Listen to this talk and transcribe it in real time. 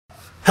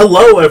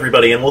Hello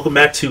everybody and welcome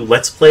back to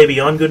Let's Play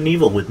Beyond Good and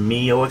Evil with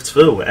me,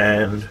 OXFoo,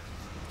 and,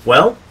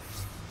 well,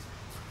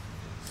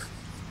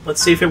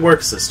 let's see if it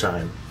works this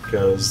time,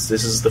 because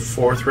this is the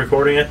fourth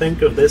recording, I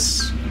think, of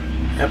this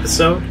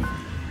episode.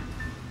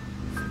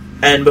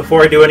 And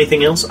before I do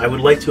anything else, I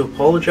would like to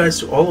apologize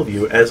to all of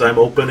you as I'm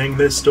opening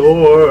this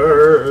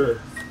door.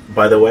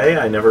 By the way,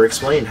 I never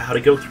explained how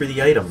to go through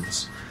the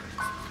items.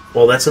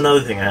 Well, that's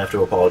another thing I have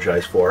to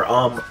apologize for.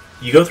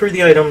 You go through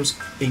the items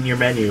in your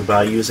menu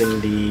by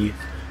using the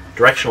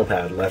directional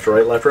pad, left,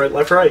 right, left, right,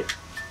 left, right.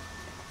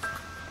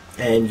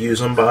 And use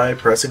them by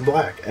pressing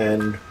black.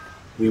 And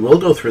we will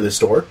go through this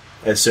door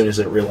as soon as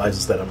it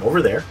realizes that I'm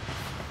over there.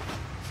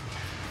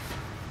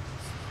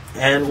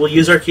 And we'll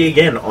use our key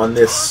again on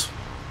this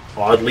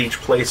oddly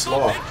placed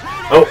lock.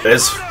 Oh,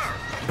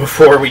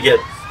 before we get...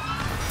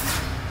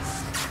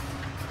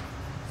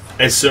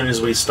 As soon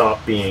as we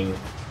stop being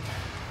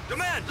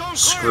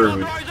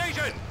screwed.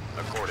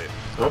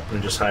 Oh,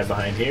 and just hide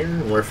behind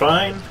here. We're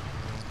fine.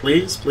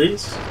 Please,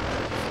 please.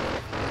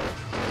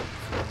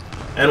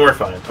 And we're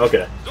fine.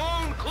 Okay.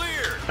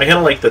 I kind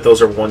of like that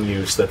those are one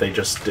use, that they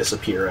just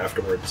disappear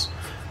afterwards.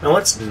 Now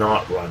let's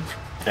not run.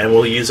 And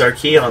we'll use our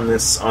key on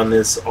this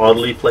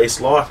oddly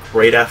placed lock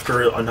right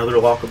after another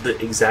lock of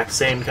the exact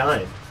same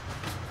kind.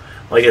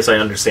 Well, I guess I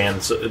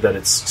understand that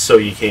it's so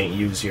you can't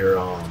use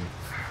your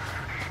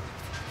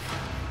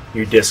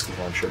disc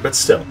launcher, but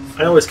still,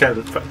 I always kind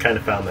of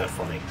found that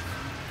funny.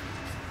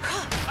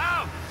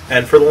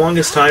 And for the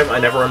longest time, I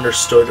never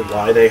understood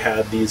why they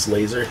had these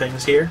laser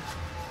things here.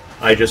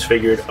 I just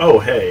figured, oh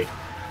hey,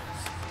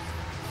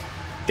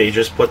 they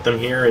just put them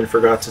here and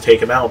forgot to take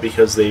them out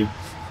because they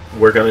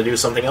were going to do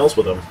something else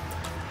with them.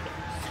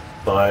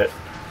 But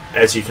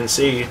as you can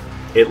see,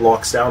 it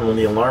locks down when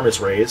the alarm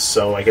is raised,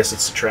 so I guess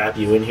it's to trap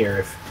you in here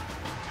if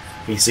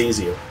he sees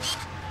you.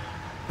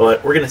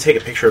 But we're going to take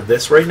a picture of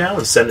this right now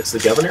and send it to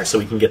the governor so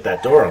we can get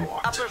that door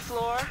unlocked. Upper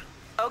floor?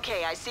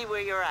 Okay, I see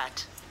where you're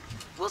at.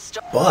 We'll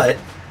start.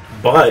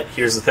 But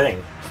here's the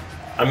thing.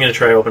 I'm going to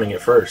try opening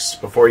it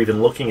first before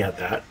even looking at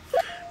that,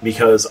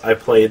 because I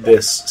played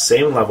this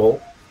same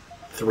level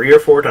 3 or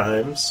 4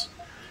 times,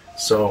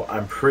 so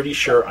I'm pretty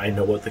sure I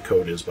know what the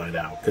code is by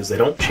now, because they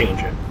don't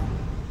change it.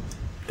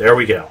 There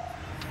we go.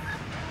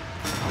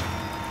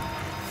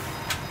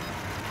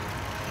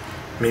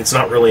 I mean, it's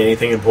not really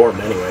anything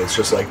important anyway. It's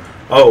just like,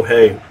 oh,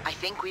 hey. I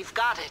think we've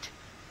got it.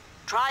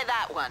 Try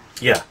that one.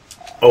 Yeah.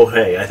 Oh,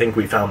 hey, I think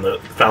we found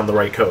the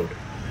right code.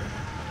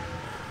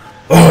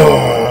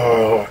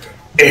 Oh,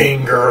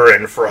 anger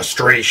and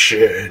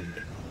frustration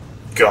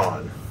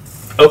gone.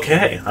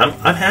 Okay,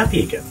 I'm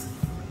happy again.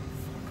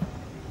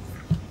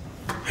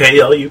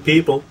 Hey, all you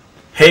people.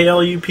 Hey,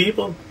 all you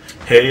people.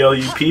 Hey, all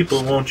you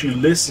people, won't you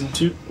listen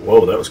to...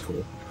 Whoa, that was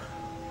cool.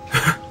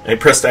 I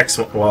pressed X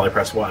while I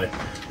pressed Y.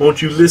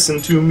 Won't you listen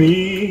to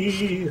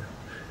me?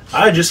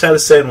 I just had a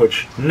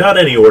sandwich. Not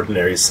any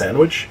ordinary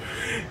sandwich.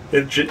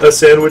 A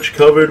sandwich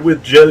covered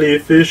with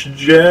jellyfish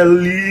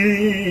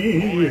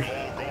jelly.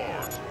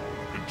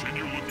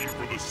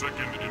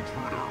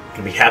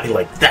 Can be happy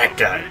like that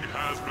guy.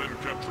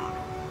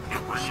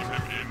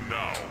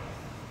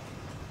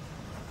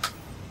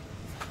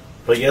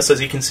 But yes,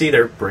 as you can see,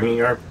 they're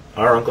bringing our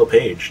Uncle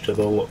Pey'j to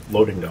the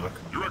loading dock.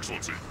 Your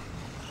Excellency.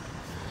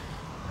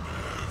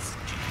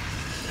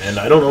 And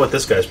I don't know what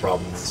this guy's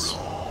problem is.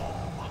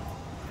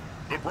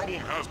 The problem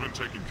has been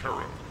taken care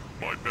of.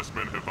 My best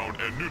men have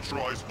found and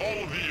neutralized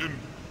all of the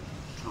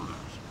intruders.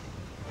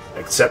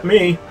 Except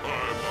me.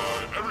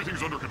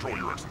 Everything's under control,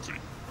 Your Excellency.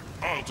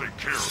 I'll take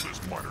care of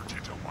this minor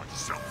detail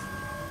myself.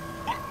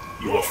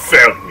 You have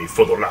failed me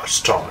for the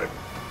last time.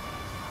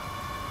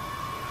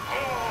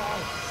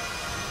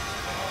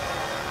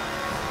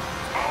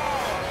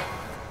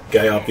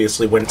 Guy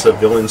obviously went to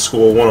Villain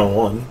School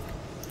 101.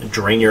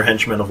 Drain your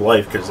henchmen of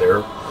life, because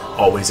they're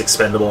always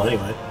expendable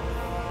anyway.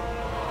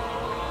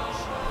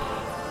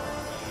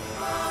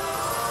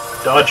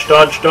 Dodge,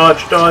 dodge,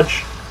 dodge,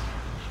 dodge!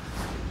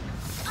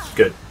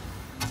 Good.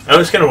 I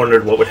always kind of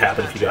wondered what would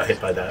happen if you got hit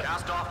by that.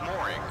 Cast off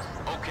moorings.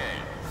 Okay,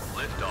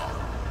 lift off.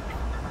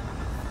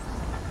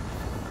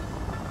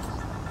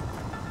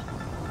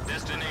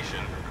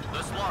 Destination,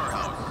 the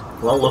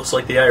slaughterhouse. Well, looks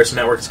like the Iris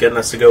Network's getting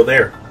us to go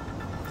there.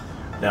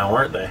 Now,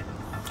 aren't they?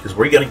 Because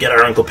we're going to get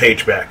our Uncle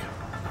Pey'j back.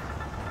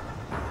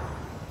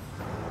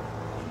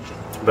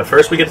 But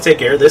first we got to take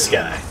care of this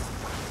guy.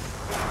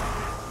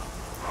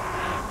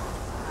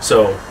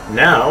 So,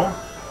 now,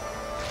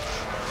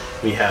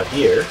 we have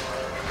here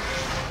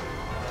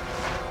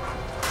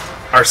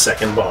our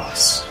second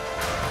boss.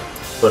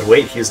 But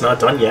wait, he's not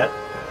done yet.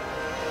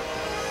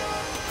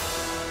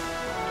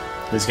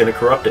 He's going to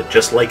corrupt it,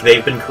 just like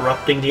they've been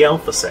corrupting the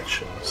alpha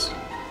sections.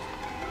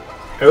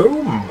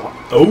 Oh my.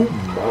 Oh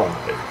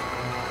my.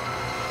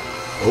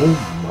 Oh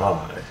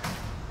my.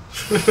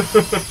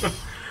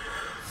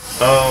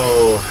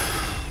 Oh.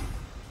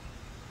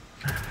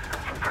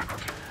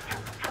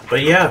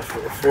 But yeah,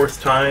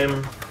 fourth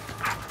time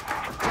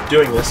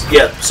doing this.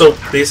 Yeah, so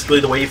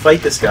basically the way you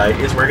fight this guy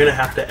is we're going to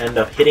have to end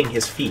up hitting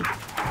his feet.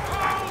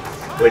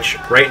 Which,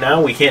 right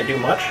now, we can't do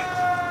much.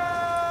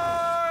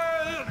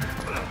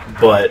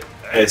 But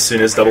as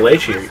soon as Double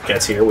H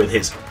gets here with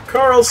his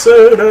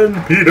Carlson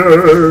and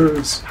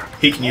Peters,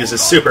 he can use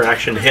his super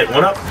action to hit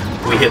one up,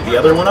 we hit the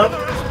other one up,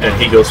 and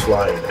he goes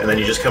flying. And then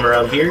you just come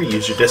around here,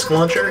 use your disc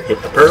launcher,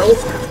 hit the pearl,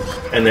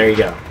 and there you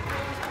go.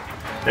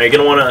 Now you're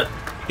going to want to,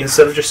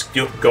 instead of just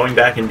going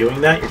back and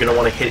doing that, you're going to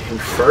want to hit him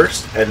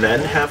first and then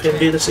have him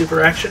do the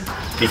super action,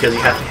 because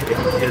you have to hit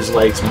his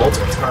legs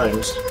multiple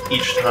times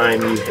each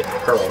time you hit the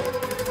pearl.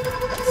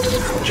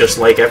 Just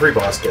like every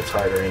boss gets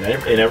harder in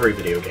every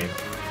video game.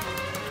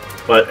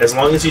 But as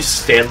long as you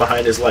stand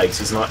behind his legs,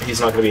 he's not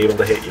going to be able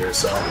to hit you,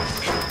 so...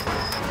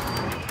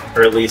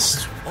 Or at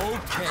least...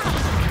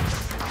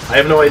 I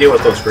have no idea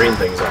what those green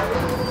things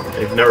are.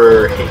 They've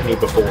never hit me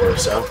before,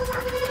 so...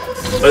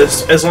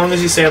 But as long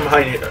as you stand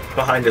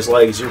behind his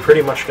legs, you're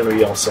pretty much going to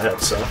be all set,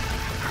 so...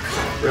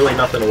 Really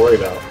nothing to worry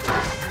about.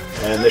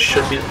 And this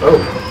should be...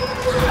 Oh!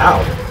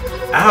 Ow!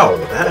 Ow!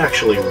 That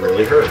actually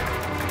really hurt.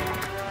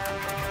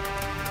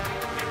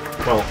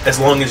 Well, as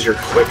long as you're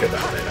quick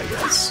about it, I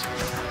guess.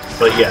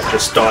 But yeah,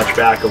 just dodge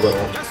back a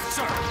little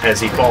as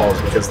he falls,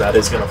 because that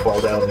is going to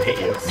fall down and hit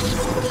you.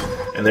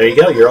 And there you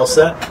go, you're all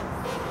set.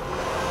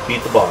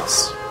 Beat the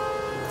boss.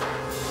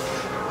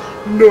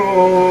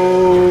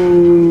 No!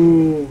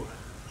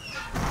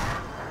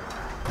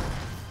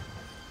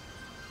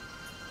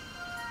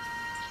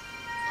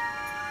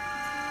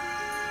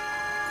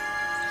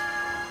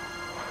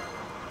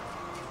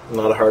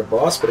 Not a hard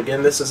boss, but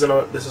again, this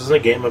isn't a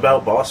game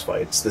about boss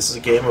fights. This is a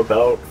game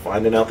about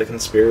finding out the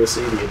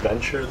conspiracy, the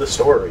adventure, the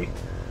story.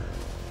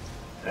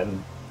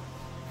 And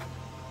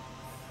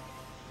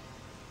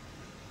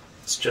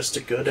it's just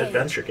a good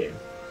adventure game.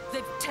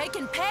 They've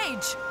taken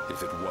pey'j!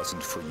 If it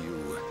wasn't for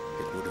you,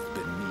 it would have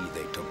been me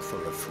they took for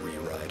a free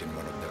ride in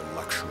one of their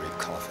luxury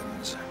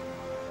coffins.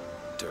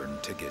 Turn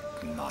ticket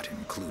not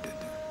included.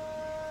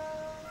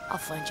 I'll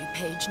find you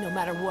pey'j no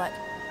matter what.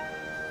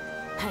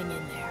 Hang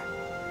in there.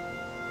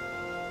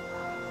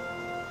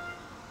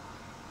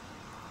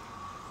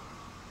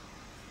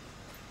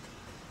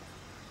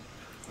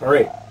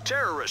 Alright.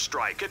 Terrorist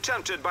strike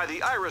attempted by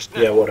the Iris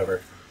Yeah,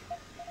 whatever.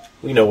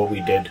 We know what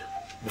we did.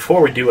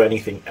 Before we do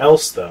anything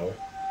else, though,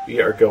 we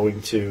are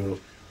going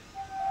to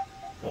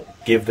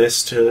give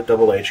this to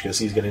Double H, because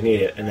he's going to need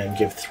it, and then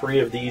give 3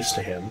 of these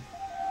to him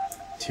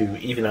to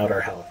even out our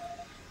health.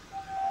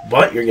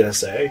 But you're going to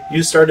say,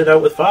 you started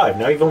out with 5,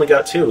 now you've only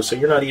got 2, so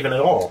you're not even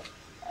at all.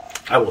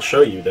 I will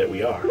show you that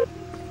we are.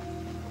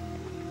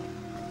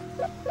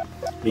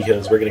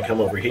 Because we're going to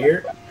come over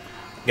here,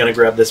 going to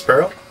grab this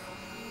pearl,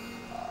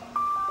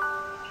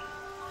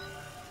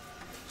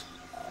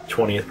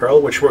 20th pearl,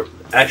 which were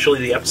actually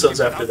the episodes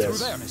after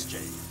this.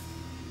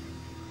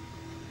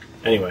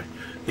 Anyway,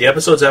 the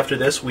episodes after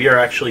this, we are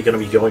actually going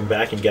to be going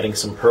back and getting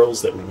some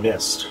pearls that we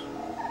missed.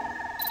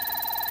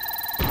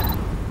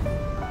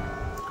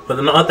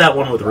 But not that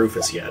one with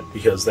Rufus yet,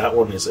 because that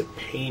one is a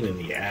pain in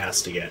the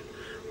ass to get.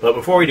 But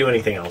before we do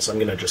anything else, I'm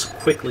going to just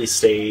quickly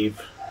save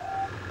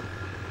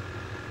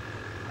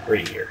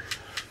right here.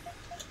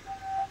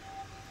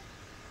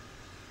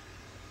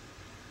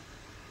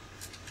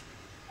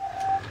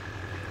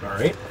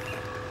 Alright.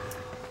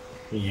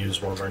 We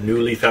use one of our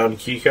newly found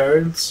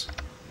keycards.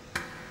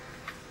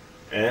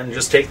 And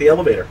just take the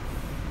elevator.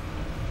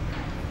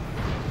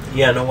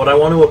 Yeah, no, what I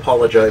want to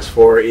apologize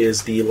for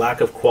is the lack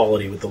of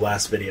quality with the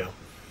last video.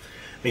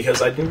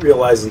 Because I didn't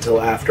realize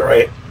until after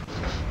I...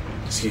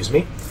 Excuse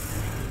me.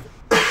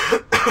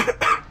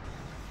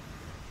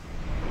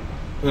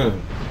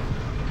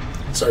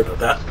 Sorry about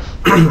that.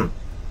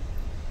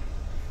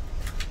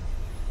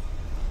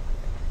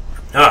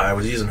 I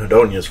was using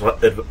Hedonia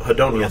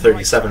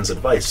 37's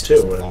advice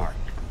too, and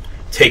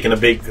taking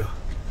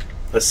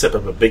a sip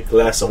of a big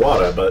glass of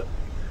water, but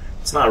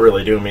it's not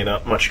really doing me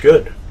that much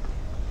good.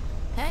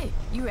 Hey,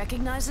 you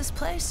recognize this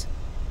place?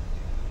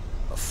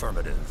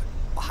 Affirmative.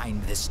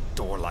 Behind this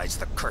door lies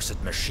the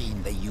cursed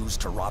machine they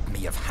used to rob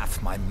me of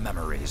half my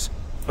memories.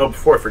 Oh,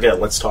 before I forget,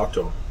 let's talk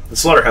to him. The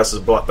slaughterhouse is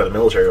blocked by the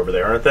military over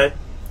there, aren't they?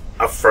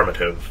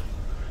 Affirmative.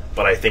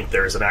 But I think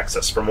there is an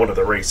access from one of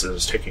the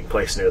races taking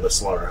place near the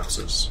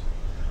slaughterhouses.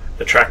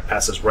 The track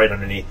passes right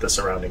underneath the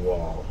surrounding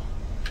wall.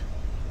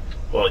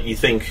 Well, you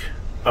think...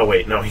 Oh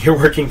wait, no, you're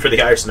working for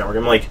the Iris Network.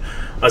 I'm like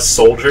a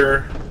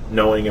soldier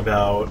knowing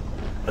about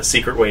a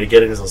secret way to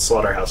get into the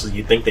slaughterhouses.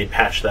 You'd think they'd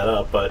patch that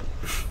up, but...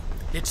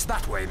 It's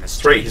that way, Mr.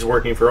 That's right, he's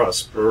working for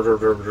us. There's an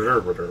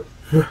abandoned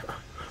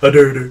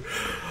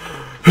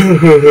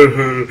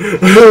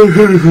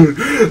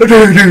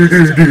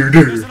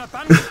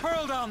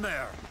pearl down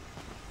there.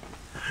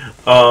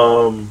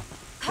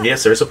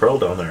 Yes, there's a pearl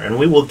down there, and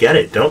we will get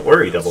it. Don't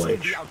worry, Double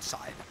H.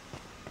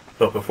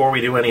 But before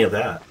we do any of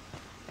that,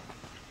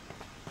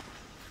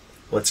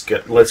 let's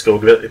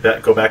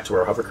go back to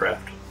our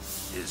hovercraft.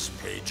 Is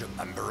pey'j a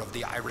member of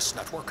the Iris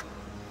Network?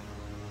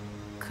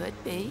 Could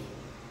be.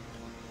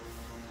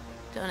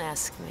 Don't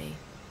ask me.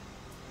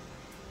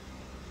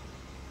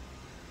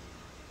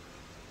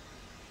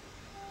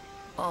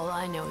 All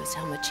I know is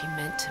how much he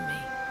meant to me.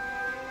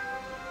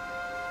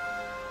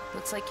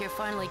 Looks like you're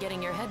finally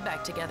getting your head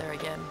back together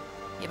again.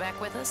 You back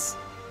with us?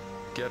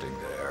 Getting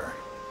there.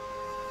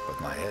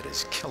 But my head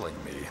is killing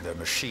me. The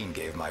machine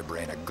gave my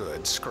brain a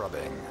good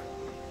scrubbing.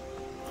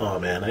 Oh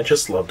man, I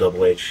just love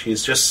Double H.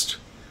 He's just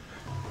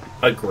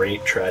a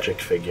great tragic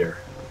figure.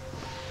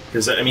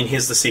 Because, I mean,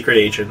 he's the secret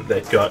agent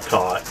that got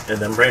caught and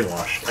then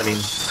brainwashed. I mean,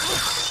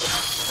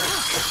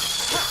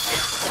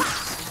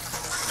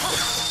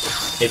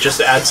 it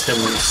just adds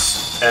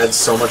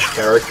so much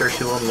character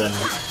to him than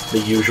the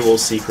usual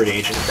secret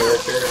agent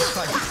characters.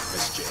 Thank you,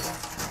 Miss Jade.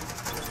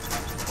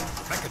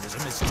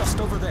 Mechanism is just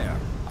over there.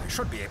 I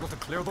should be able to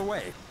clear the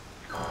way.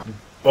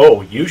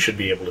 Oh, you should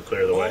be able to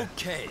clear the way.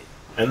 Okay.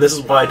 And this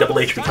is why Double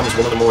H becomes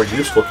one of the more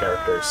useful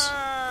characters.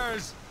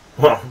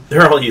 Well,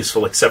 they're all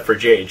useful except for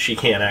Jade. She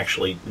can't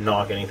actually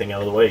knock anything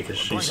out of the way because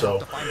she's so...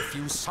 to find a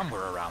few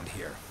somewhere around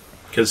here.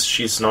 Because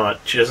she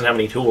doesn't have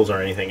any tools or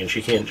anything, and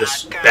she can't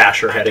just bash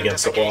her head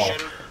against the wall.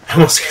 I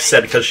almost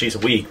said because she's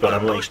weak, but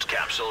I'm like,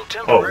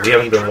 oh, we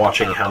haven't been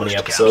watching how many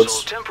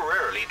episodes?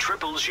 Temporarily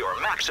triples your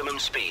maximum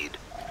speed.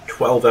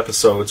 12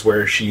 episodes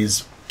where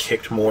she's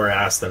kicked more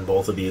ass than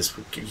both of these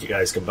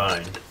guys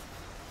combined.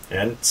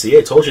 And see,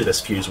 I told you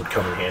this fuse would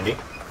come in handy.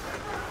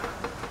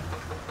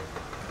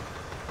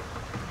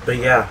 But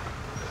yeah,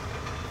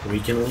 we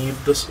can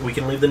leave this. We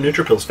can leave the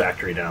Neutrophils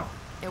factory now.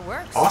 It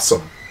works.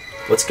 Awesome.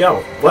 Let's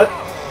go. What?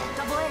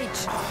 Double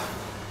H.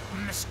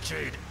 Miss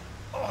Jade,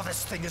 oh,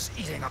 this thing is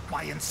eating up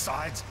my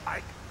insides.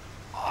 I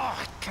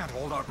can't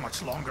hold out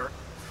much longer.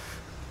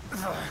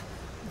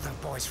 The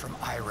boys from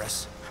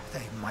Iris,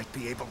 they might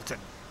be able to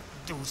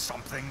do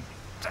something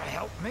to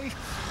help me.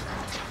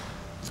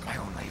 It's my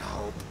only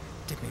hope.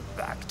 Get me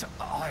back to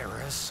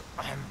Iris.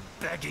 I'm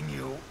begging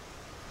you.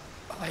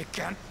 I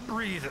can't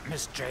breathe,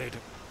 Miss Jade.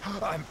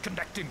 I'm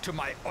connecting to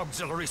my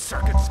auxiliary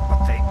circuits,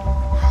 but they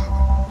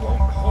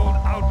won't hold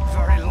out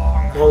very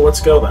long. Well,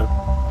 let's go then.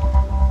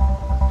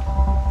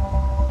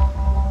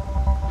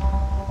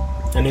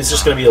 And he's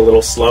just going to be a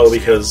little slow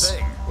because,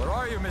 Where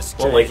are you, Miss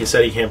Jade? well, like he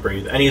said, he can't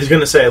breathe. And he's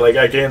going to say, like,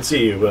 I can't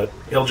see you, but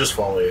he'll just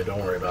follow you.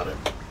 Don't worry about it.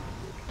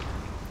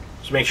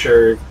 Just make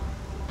sure...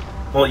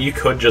 Well, you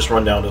could just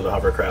run down to the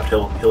hovercraft.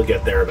 He'll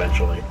get there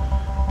eventually.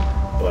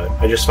 But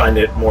I just find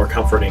it more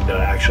comforting to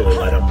actually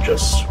let him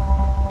just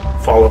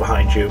follow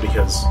behind you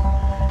because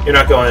you're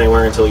not going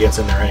anywhere until he gets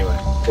in there anyway.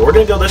 But we're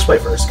going to go this way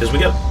first because we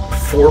got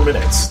 4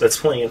 minutes. That's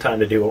plenty of time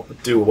to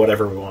do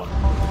whatever we want.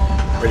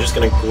 We're just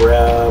going to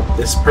grab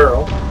this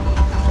pearl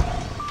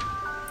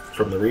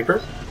from the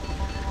Reaper,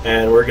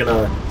 and we're going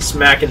to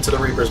smack into the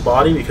Reaper's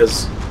body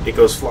because it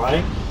goes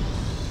flying,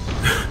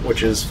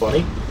 which is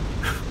funny,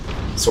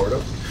 sort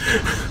of.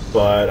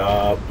 But,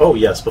 oh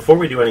yes, before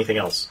we do anything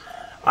else,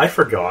 I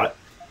forgot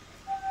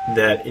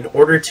that in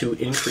order to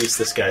increase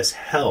this guy's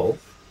health,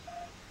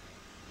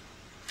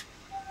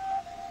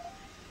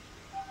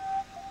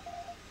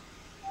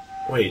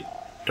 wait,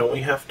 don't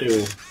we have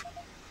to...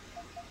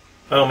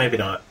 Oh, maybe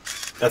not.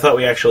 I thought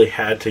we actually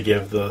had to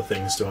give the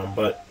things to him,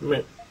 but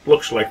it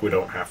looks like we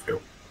don't have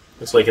to.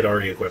 Looks like it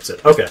already equips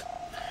it. Okay.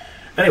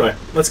 Anyway,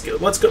 let's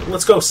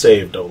go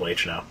save Double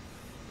H now.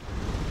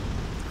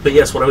 But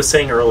yes, what I was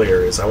saying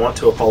earlier is I want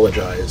to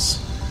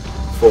apologize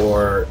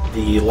for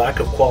the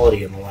lack of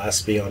quality in the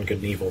last Beyond Good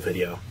and Evil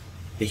video,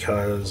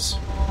 because,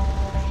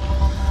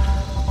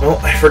 well,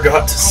 I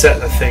forgot to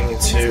set the thing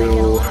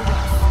to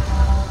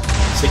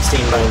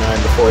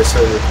 16:9 before I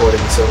started recording,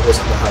 so it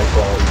wasn't the high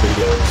quality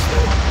videos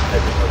that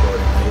I've been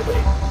recording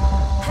lately.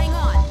 Hang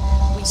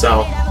on. We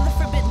So, made it out of the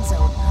Forbidden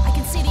Zone. I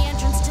can see the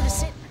entrance to the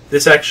city.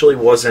 This actually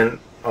wasn't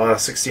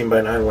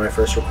 16:9 when I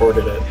first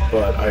recorded it,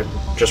 but I'm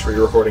just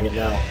re-recording it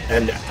now,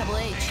 and Double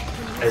H.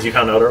 as you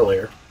found out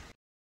earlier.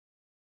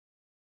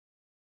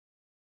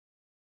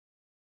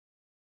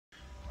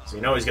 So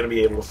you know he's going to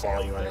be able to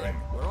follow you anyway.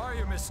 Where are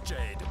you, Miss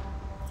Jade?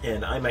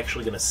 And I'm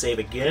actually going to save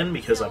again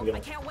because I'm going I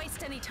to... can't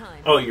waste any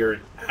time. Oh,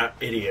 you're an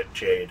idiot,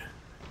 Jade.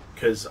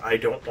 Because I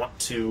don't want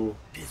to...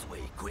 This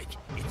way, quick.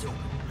 It's open.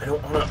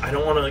 I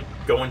don't want to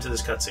go into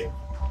this cutscene.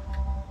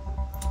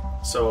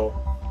 So...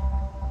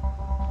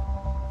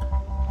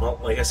 Well,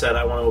 like I said,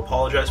 I want to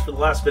apologize for the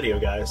last video,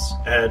 guys.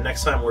 And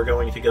next time we're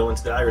going to go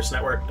into the Iris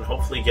Network and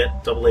hopefully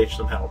get Double H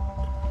some help.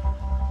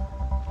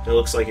 It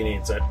looks like he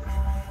needs it.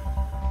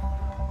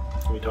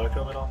 Can we talk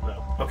to him at all?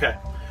 No. Okay.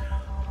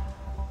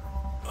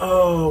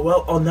 Oh,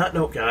 well, on that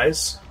note,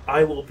 guys,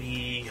 I will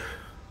be,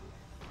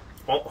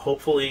 well,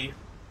 hopefully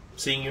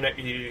seeing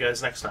you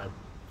guys next time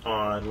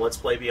on Let's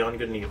Play Beyond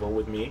Good and Evil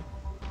with me,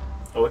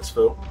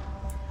 OXFoo.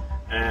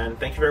 And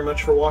thank you very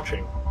much for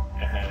watching.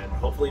 And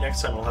hopefully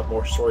next time I'll have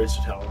more stories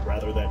to tell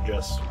rather than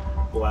just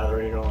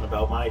blathering on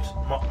about my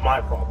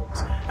problems.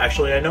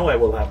 Actually, I know I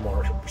will have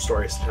more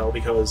stories to tell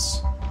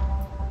because,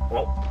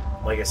 well,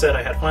 like I said,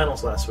 I had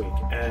finals last week,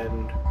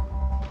 and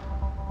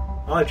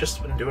well, I've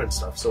just been doing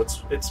stuff, so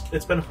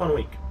it's been a fun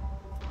week.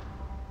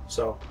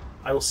 So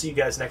I will see you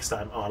guys next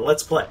time on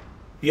Let's Play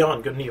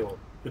Beyond Good and Evil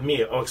with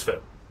me, OXFoo.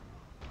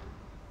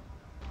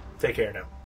 Take care now.